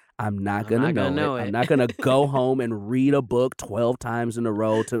it, I'm not gonna know it. I'm not gonna go home and read a book 12 times in a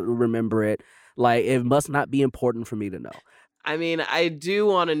row to remember it. Like it must not be important for me to know. I mean, I do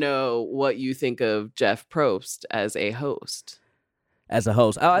want to know what you think of Jeff Probst as a host. As a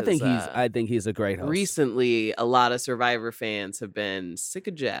host, I think he's a great host. Recently, a lot of Survivor fans have been sick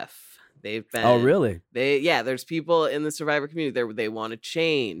of Jeff. They've been. Oh, really? There's people in the Survivor community. They want to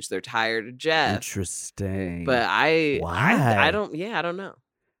change. They're tired of Jeff. Interesting. But why? I don't know.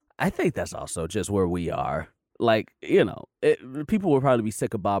 I think that's also just where we are. Like, people will probably be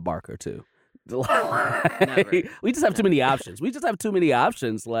sick of Bob Barker too. Like, we just have too many options.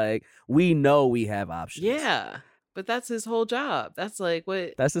 Like, we know we have options. Yeah. But that's his whole job. That's like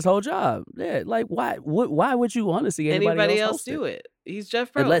what. That's his whole job. Yeah. Like, why would you want to see anybody else do it? He's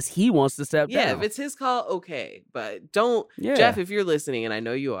Jeff Probst. Unless he wants to step down. Yeah, if it's his call, okay. But don't, Jeff, if you're listening, and I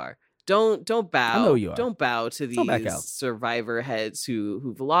know you are, don't bow. I know you are. Don't bow to these Survivor heads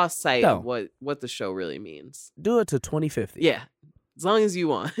who've lost sight of what the show really means. Do it to 2050. Yeah. As long as you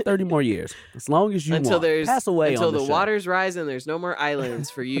want. 30 more years. As long as you want. Pass away until on the waters rise and there's no more islands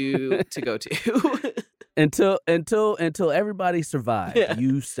for you to go to. Until everybody survives,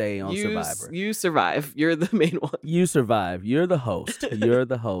 you stay on Survivor. You survive. You're the main one. You survive. You're the host. You're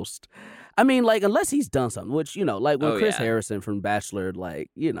the host. I mean, like, unless he's done something, which, like when Chris Harrison from Bachelor, like,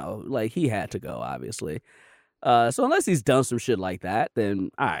 like he had to go, obviously. So unless he's done some shit like that, then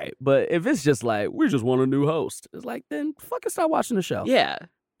all right. But if it's just like, we just want a new host, it's like, then fucking stop watching the show. Yeah.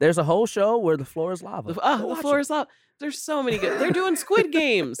 There's a whole show where the floor is lava. The floor is lava. There's so many good. They're doing Squid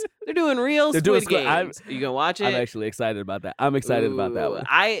Games. They're doing real Squid Games. Are you gonna watch it? I'm actually excited about that. I'm excited about that one.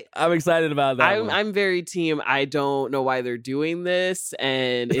 I'm excited about that one. I'm very team. I don't know why they're doing this,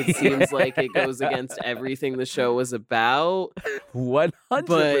 and it seems like it goes against everything the show was about.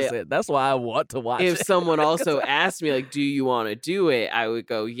 100%. That's why I want to watch it. If someone also asked me, like, do you want to do it? I would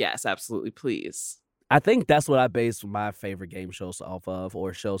go, yes, absolutely, please. I think that's what I base my favorite game shows off of,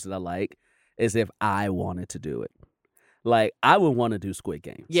 or shows that I like, is if I wanted to do it. Like, I would want to do Squid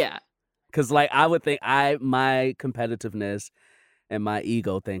Games. Yeah. Because, like, I would think my competitiveness and my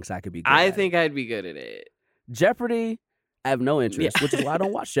ego thinks I could be good I think I'd be good at it. Jeopardy, I have no interest, which is why I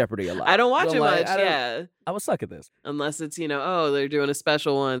don't watch Jeopardy a lot. I don't watch it much, yeah. I would suck at this. Unless it's, they're doing a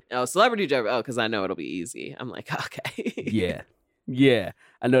special one. Oh, Celebrity Jeopardy. Oh, because I know it'll be easy. I'm like, okay. Yeah. Yeah.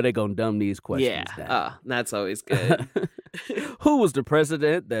 I know they're going to dumb these questions down. Oh, that's always good. Who was the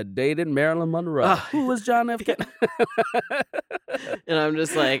president that dated Marilyn Monroe? Who was John F. Kennedy? And I'm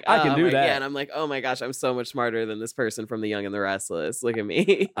just like, I can do that. Yeah, and I'm like, oh my gosh, I'm so much smarter than this person from The Young and the Restless. Look at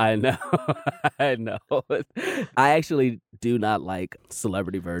me. I know. I know. I actually do not like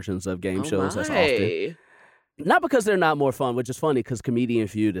celebrity versions of game shows as often. Not because they're not more fun, which is funny because Comedian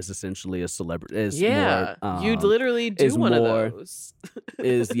Feud is essentially a celebrity. You'd literally do one of those.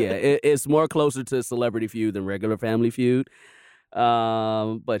 It's more closer to Celebrity Feud than regular Family Feud.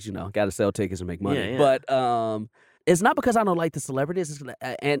 But got to sell tickets and make money. Yeah. But it's not because I don't like the celebrities.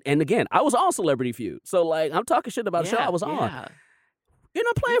 And again, I was on Celebrity Feud, so like I'm talking shit about a show I was on. You're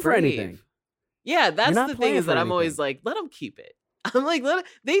not playing for anything. Yeah, that's the thing is that I'm always like, let them keep it. I'm like,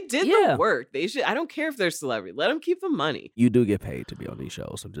 they did the work. They should. I don't care if they're celebrity. Let them keep the money. You do get paid to be on these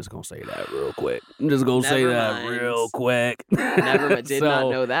shows. I'm just gonna say that real quick. Real quick. Never mind. Did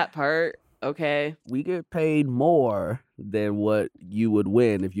not know that part. Okay. We get paid more than what you would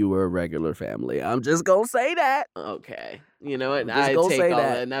win if you were a regular family. I'm just gonna say that. Okay. You know what? I take all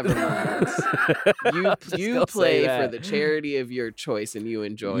that. Never mind. You play for the charity of your choice and you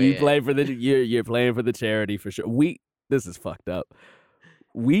enjoy it. You're playing for the charity for sure. This is fucked up.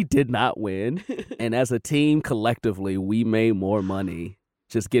 We did not win. And as a team, collectively, we made more money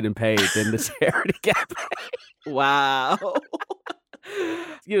just getting paid than the charity got paid. Wow.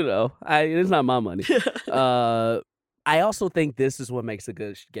 It's not my money. I also think this is what makes a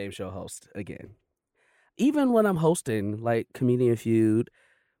good game show host again. Even when I'm hosting, like Comedian Feud,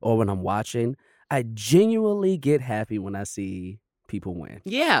 or when I'm watching, I genuinely get happy when I see people win.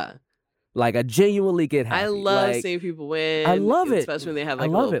 Yeah. Like, I genuinely get happy. I love seeing people win. I love it. Especially when they have, like,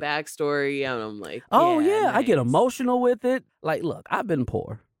 a little backstory. And I'm like, nice. I get emotional with it. Like, look, I've been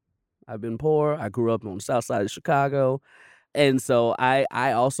poor. I grew up on the south side of Chicago. And so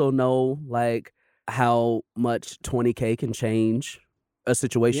I also know, like, how much $20K can change a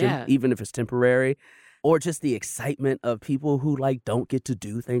situation, Yeah. even if it's temporary, or just the excitement of people who like don't get to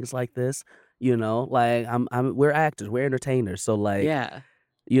do things like this. Like we're actors, we're entertainers, so like Yeah.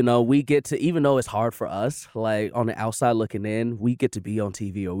 we get to, even though it's hard for us, like on the outside looking in, we get to be on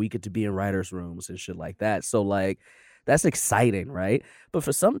TV or we get to be in writers' rooms and shit like that. So like that's exciting, right? But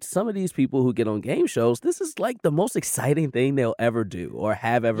for some of these people who get on game shows, this is like the most exciting thing they'll ever do or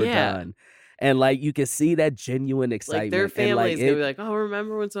have ever Yeah. done. And like you can see that genuine excitement. Like their and family like is gonna be like, oh,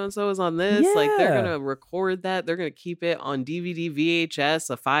 remember when so and so was on this? Like they're Yeah. gonna record that. They're gonna keep it on DVD,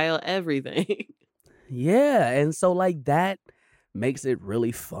 VHS, a file, everything. Yeah, and so like that makes it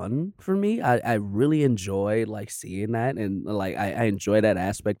really fun for me. I really enjoy like seeing that, and like I enjoy that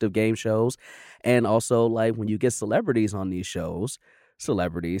aspect of game shows. And also like when you get celebrities on these shows,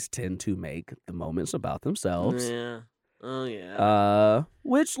 celebrities tend to make the moments about themselves. Yeah. Oh yeah.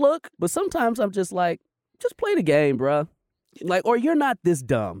 But sometimes I'm just like, just play the game, bruh. Like, or you're not this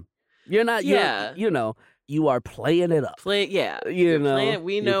dumb. You're not. Yeah. You are playing it up. Yeah. You You're know, playing,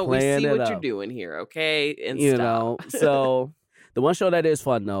 we you're know, we playing see it what you're up. doing here, okay? And You stop. know, so the one show that is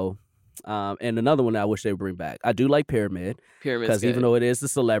fun though, and another one that I wish they would bring back. I do like Pyramid, Pyramid's because even good. though it is the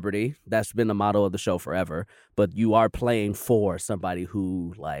celebrity, that's been the motto of the show forever. But you are playing for somebody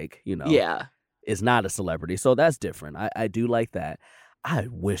who, like, Yeah. is not a celebrity, so that's different. I do like that. I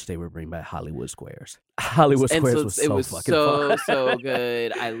wish they would bring back Hollywood Squares. Hollywood And Squares so was it so was fucking so fun. so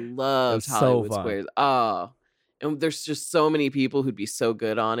good. I loved so Hollywood fun. Squares. Oh, and there's just so many people who'd be so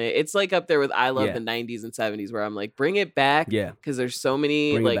good on it. It's like up there with I love Yeah. the 90s and 70s, where I'm like, bring it back. Yeah. Because there's so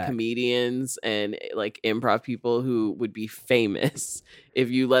many Bring it like back. comedians and like improv people who would be famous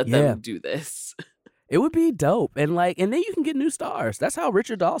if you let Yeah. them do this. It would be dope, and then you can get new stars. That's how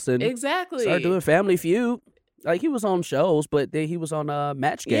Richard Dawson Exactly. started doing Family Feud. Like he was on shows, but then he was on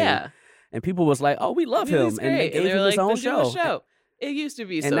Match Game. Yeah. And people was like, "Oh, we love He's him," and they great. gave they're him like, his own "Then do a show. show." It used to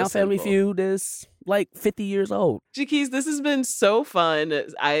be And so now Family simple. Feud is like 50 years old. Jacquis, this has been so fun.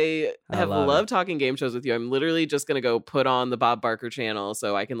 I have love loved talking game shows with you. I'm literally just gonna go put on the Bob Barker channel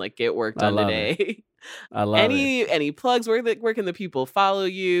so I can like get work I done love today. I love it. Any plugs? Where can the people follow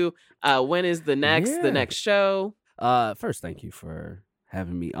you? When is the next show? First, thank you for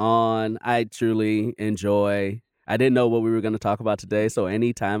having me on. I truly enjoy. I didn't know what we were going to talk about today, so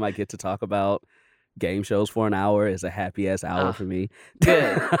anytime I get to talk about game shows for an hour is a happy ass hour for me.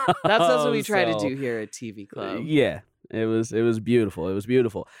 Good. That's what we try to So, do here at TV Club. Yeah. It was beautiful. It was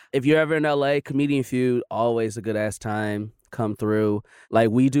beautiful. If you're ever in LA, Comedian Feud, always a good ass time. Come through. Like,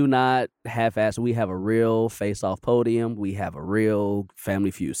 we do not half-ass. We have a real face-off podium. We have a real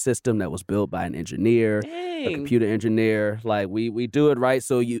Family Feud system that was built by an engineer, a Dang. computer engineer. Like, we do it right,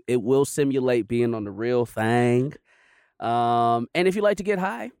 so it will simulate being on the real thing. And if you like to get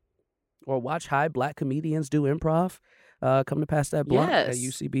high or watch high Black comedians do improv, come to Pass That Blunt at Yes.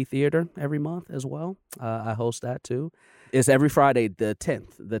 UCB Theater every month as well. I host that too. It's every Friday, the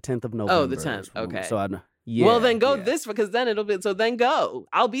 10th of November. Oh, the 10th. Okay. So yeah. Well, then go yeah. this, because then it'll be, so then go.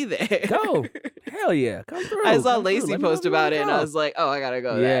 I'll be there. Go. Hell yeah. Come through. I saw Come through. Lacey Let me know post if you about wanna it, and I go. was like, oh, I gotta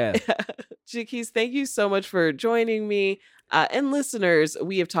go. Yeah. Jacquis, thank you so much for joining me. And listeners,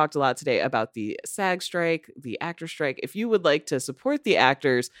 we have talked a lot today about the SAG strike, the actor strike. If you would like to support the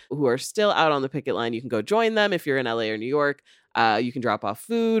actors who are still out on the picket line, you can go join them if you're in LA or New York. You can drop off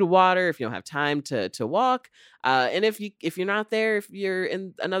food, water if you don't have time to walk. And if you're not there, if you're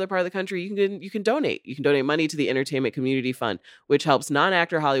in another part of the country, you can donate. You can donate money to the Entertainment Community Fund, which helps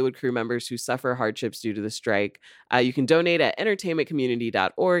non-actor Hollywood crew members who suffer hardships due to the strike. You can donate at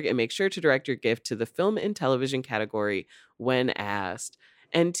entertainmentcommunity.org, and make sure to direct your gift to the film and television category when asked.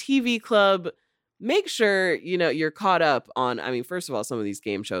 And TV Club, make sure you're caught up on, first of all, some of these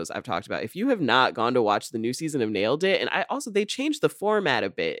game shows I've talked about. If you have not gone to watch the new season of Nailed It, and they changed the format a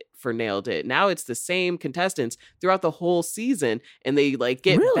bit for Nailed It. Now it's the same contestants throughout the whole season, and they like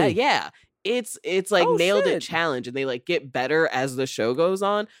get Really? yeah. It's like Oh, Nailed It shit. challenge, and they like get better as the show goes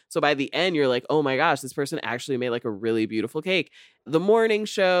on. So by the end, you're like, oh my gosh, this person actually made like a really beautiful cake. The morning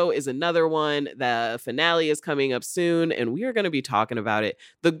show is another one. The finale is coming up soon, and we are going to be talking about it.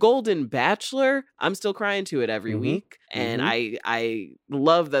 The Golden Bachelor, I'm still crying to it every week. And I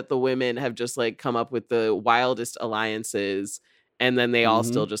love that the women have just like come up with the wildest alliances, and then they all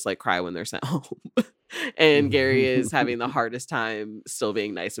still just like cry when they're sent home. And Gary is having the hardest time still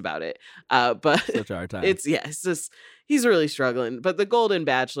being nice about it. But Such a hard time. it's just, he's really struggling. But the Golden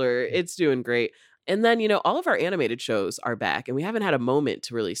Bachelor, it's doing great. And then, all of our animated shows are back, and we haven't had a moment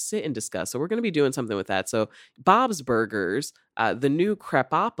to really sit and discuss. So we're going to be doing something with that. So Bob's Burgers, the new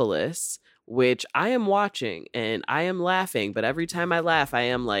Crepopolis, which I am watching and I am laughing. But every time I laugh, I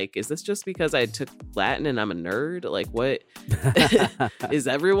am like, is this just because I took Latin and I'm a nerd? Like, what? Is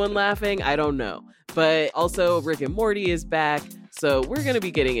everyone laughing? I don't know. But also, Rick and Morty is back. So we're going to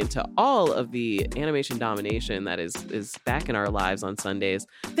be getting into all of the animation domination that is back in our lives on Sundays.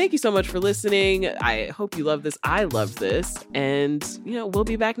 Thank you so much for listening. I hope you love this. I love this. And, we'll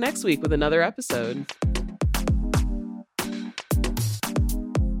be back next week with another episode.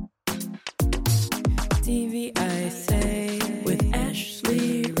 TV I Say with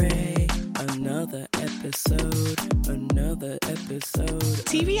Ashley Ray. Another episode.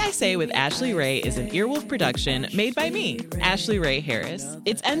 TV I Say with Ashley Ray is an Earwolf production made by me, Ashley Ray Harris.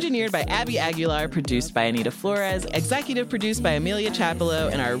 It's engineered by Abby Aguilar, produced by Anita Flores, executive produced by Amelia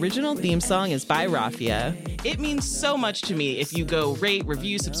Chapello, and our original theme song is by Rafia. It means so much to me if you go rate,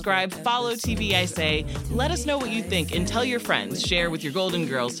 review, subscribe, follow TV I Say. Let us know what you think and tell your friends. Share with your Golden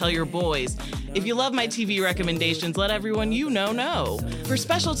Girls, tell your boys. If you love my TV recommendations, let everyone you know. For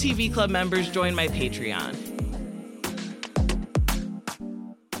special TV Club members, join my Patreon.